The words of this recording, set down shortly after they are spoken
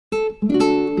Okay,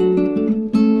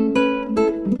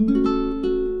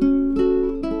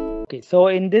 so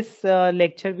in this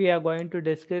lecture we are going to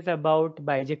discuss about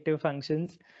bijective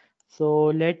functions. So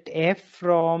let f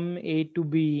from a to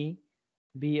b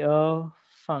be a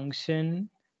function,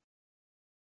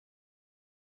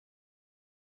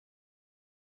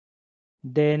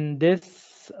 then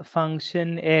this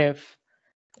function f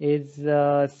is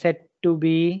set to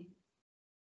be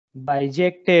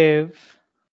bijective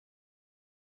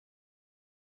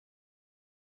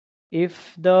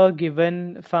if the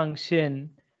given function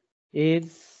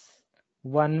is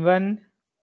 1 1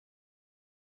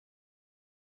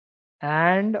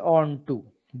 and onto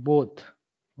both.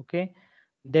 Okay,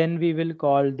 then we will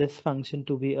call this function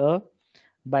to be a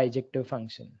bijective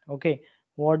function. Okay,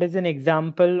 what is an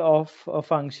example of a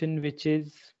function which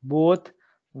is both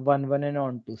 1 1 and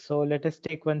onto? So let us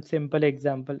take one simple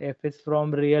example. F is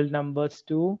from real numbers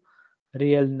to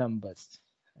real numbers,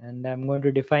 and I'm going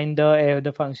to define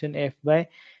the function f by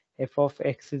f of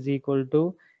x is equal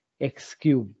to x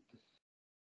cube.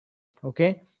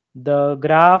 Okay, the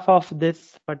graph of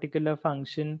this particular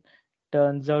function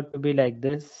turns out to be like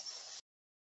this.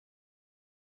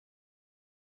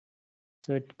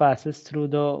 So it passes through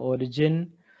the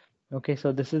origin. Okay,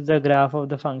 so this is the graph of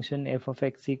the function f of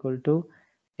x equal to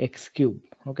x cube.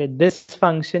 Okay, this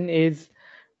function is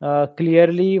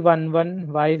clearly 1 1.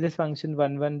 Why is this function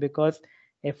 1 1? Because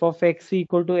f of x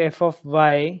equal to f of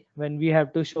y, when we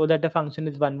have to show that the function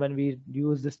is 1 1, we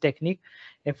use this technique.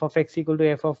 F of x equal to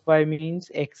f of y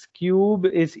means x cube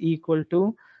is equal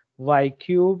to y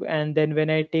cube, and then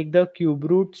when I take the cube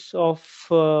roots of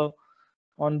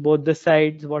on both the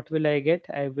sides, what will I get?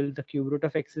 I will, the cube root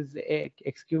of x is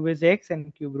x cube is x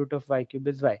and cube root of y cube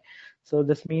is y. So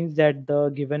this means that the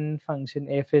given function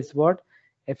f is what?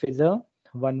 F is a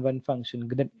 1 1 function.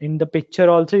 In the picture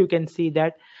also you can see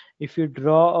that if you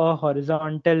draw a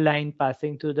horizontal line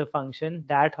passing through the function,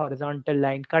 that horizontal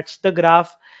line cuts the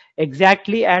graph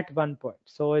exactly at one point.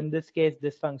 So in this case,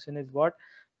 this function is what?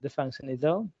 This function is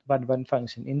a 1 1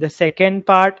 function. In the second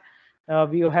part,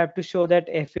 we have to show that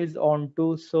f is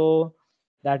onto, so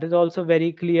that is also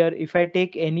very clear. If I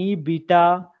take any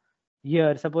beta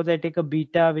here, suppose I take a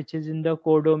beta which is in the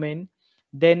codomain,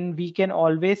 then we can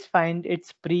always find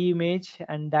its pre-image,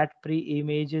 and that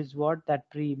pre-image is what? That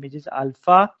pre-image is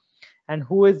alpha. And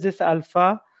who is this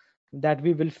alpha? That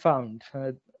we will find.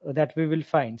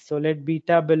 So let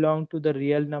beta belong to the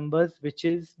real numbers, which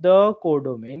is the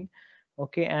codomain.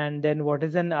 Okay, and then what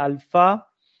is an alpha?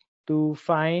 To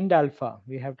find alpha,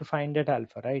 we have to find that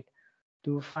alpha, right?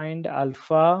 To find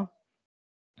alpha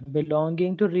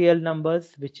belonging to real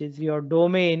numbers, which is your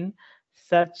domain,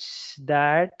 such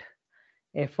that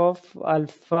f of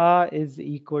alpha is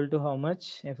equal to how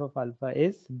much? F of alpha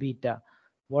is beta.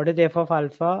 What is f of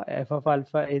alpha? F of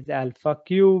alpha is alpha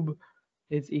cube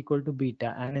is equal to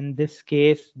beta, and in this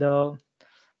case the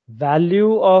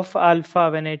value of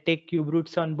alpha, when I take cube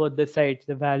roots on both the sides,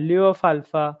 the value of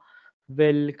alpha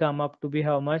will come up to be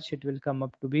how much? It will come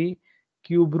up to be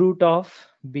cube root of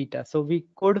beta. So we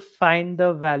could find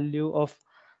the value of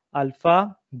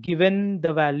alpha given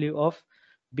the value of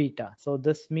beta. So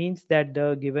this means that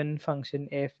the given function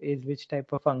f is which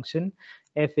type of function?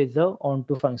 F is a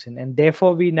onto function, and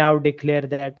therefore we now declare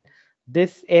that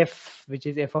this f, which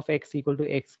is f of x equal to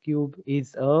x cube,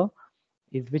 is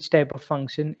which type of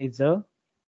function? Is a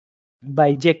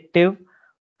bijective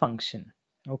function.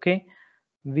 Okay,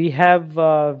 we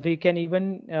can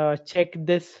even check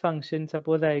this function.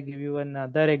 Suppose I give you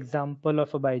another example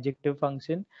of a bijective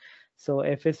function. So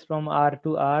f is from r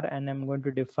to r, and I'm going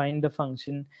to define the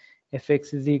function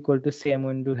fx is equal to, say I'm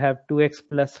going to have 2x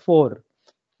plus 4.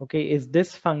 Okay, is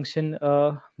this function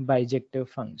a bijective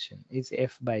function? Is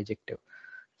f bijective?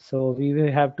 So we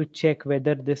will have to check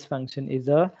whether this function is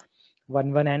a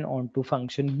 1 1 and onto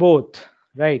function both,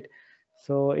 right?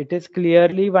 So it is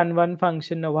clearly 1 1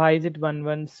 function. Now why is it 1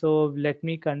 1? So let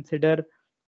me consider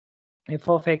f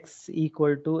of x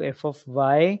equal to f of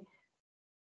y,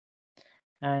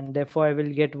 and therefore I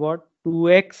will get what?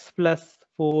 2x plus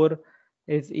 4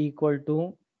 is equal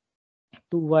to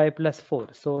 2y plus 4.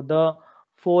 So the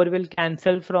 4 will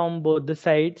cancel from both the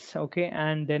sides. Okay,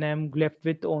 and then I'm left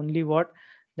with only what?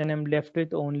 Then I'm left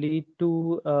with only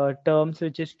two terms,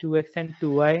 which is 2x and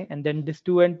 2y, and then this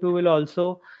 2 and 2 will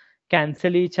also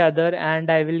cancel each other, and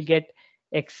I will get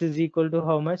x is equal to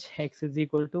how much? X is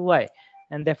equal to y,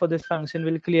 and therefore this function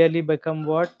will clearly become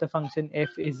what? The function f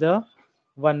is a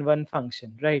 1 1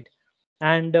 function, right?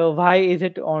 And why is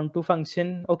it onto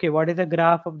function? Okay, what is the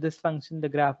graph of this function? The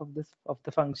graph of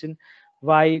the function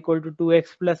y equal to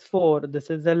 2x plus 4. This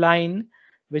is a line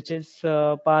which is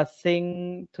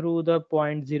passing through the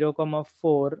point 0 comma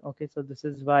 4. Okay, so this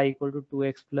is y equal to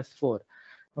 2x plus 4.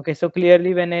 Okay, so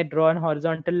clearly when I draw an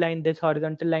horizontal line, this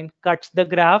horizontal line cuts the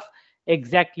graph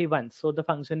exactly once. So the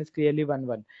function is clearly 1,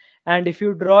 1. And if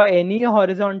you draw any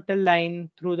horizontal line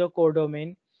through the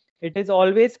codomain, it is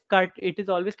always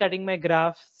cutting my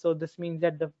graph. So this means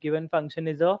that the given function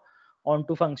is a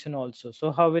onto function also.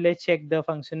 So how will I check the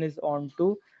function is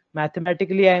onto?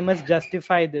 Mathematically, I must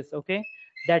justify this, okay,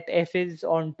 that f is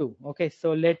onto. Okay,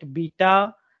 so let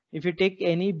beta, if you take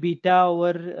any beta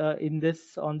over in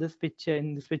this on this picture,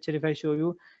 in this picture, if I show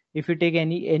you, if you take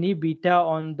any beta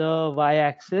on the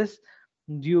y-axis,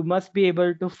 you must be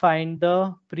able to find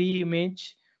the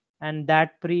pre-image, and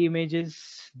that pre-image is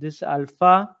this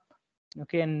alpha.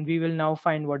 Okay, and we will now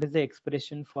find what is the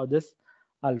expression for this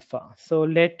alpha. So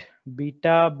let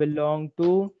beta belong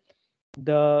to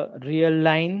the real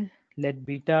line, let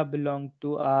beta belong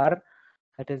to R,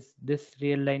 that is this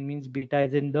real line means beta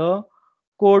is in the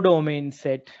codomain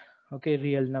set. Okay,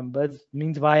 real numbers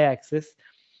means y-axis.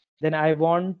 Then I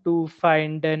want to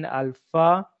find an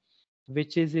alpha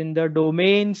which is in the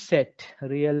domain set.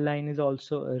 Real line is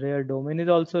also real domain is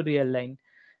also real line.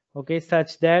 Okay,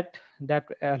 such that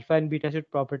alpha and beta should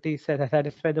property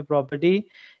satisfy the property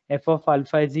f of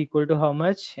alpha is equal to how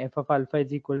much? F of alpha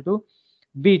is equal to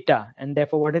beta, and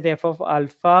therefore what is f of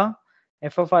alpha?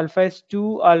 F of alpha is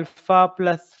 2 alpha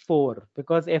plus 4,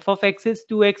 because f of x is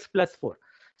 2x plus 4.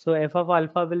 So f of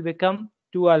alpha will become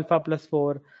 2 alpha plus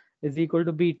 4 is equal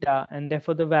to beta, and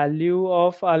therefore the value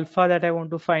of alpha that I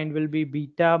want to find will be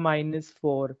beta minus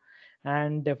 4,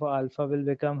 and therefore alpha will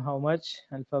become how much?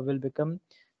 Alpha will become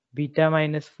beta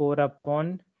minus 4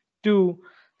 upon 2.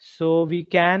 So we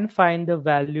can find the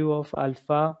value of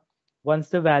alpha once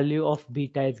the value of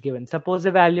beta is given. Suppose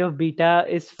the value of beta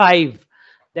is 5,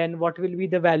 then what will be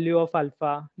the value of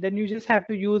alpha? Then you just have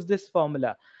to use this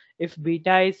formula. If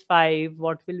beta is 5,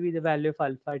 what will be the value of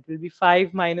alpha? It will be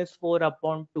 5 minus 4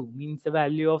 upon 2, means the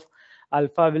value of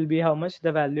alpha will be how much?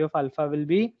 The value of alpha will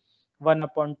be 1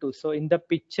 upon 2. So in the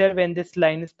picture, when this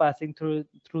line is passing through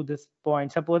this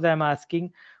point, suppose I'm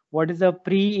asking what is the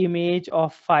pre-image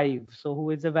of 5? So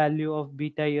who is the value of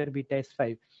beta here? Beta is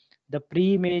 5. The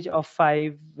pre-image of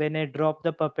 5, when I drop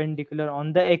the perpendicular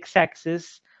on the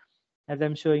x-axis, as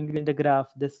I'm showing you in the graph,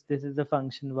 this is the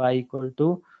function y equal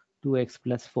to 2x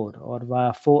plus 4, or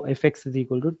y, 4 fx is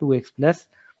equal to 2x plus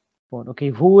 4. Okay,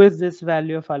 who is this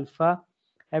value of alpha?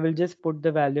 I will just put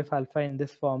the value of alpha in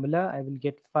this formula. I will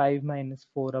get 5 minus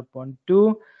 4 upon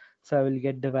 2. So I will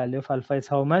get the value of alpha is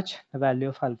how much? The value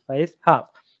of alpha is half.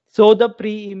 So the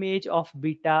pre-image of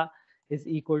beta is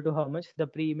equal to how much? The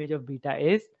pre-image of beta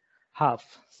is half.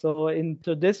 So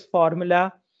this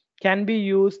formula can be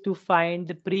used to find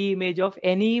the pre-image of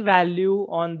any value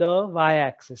on the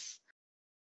y-axis.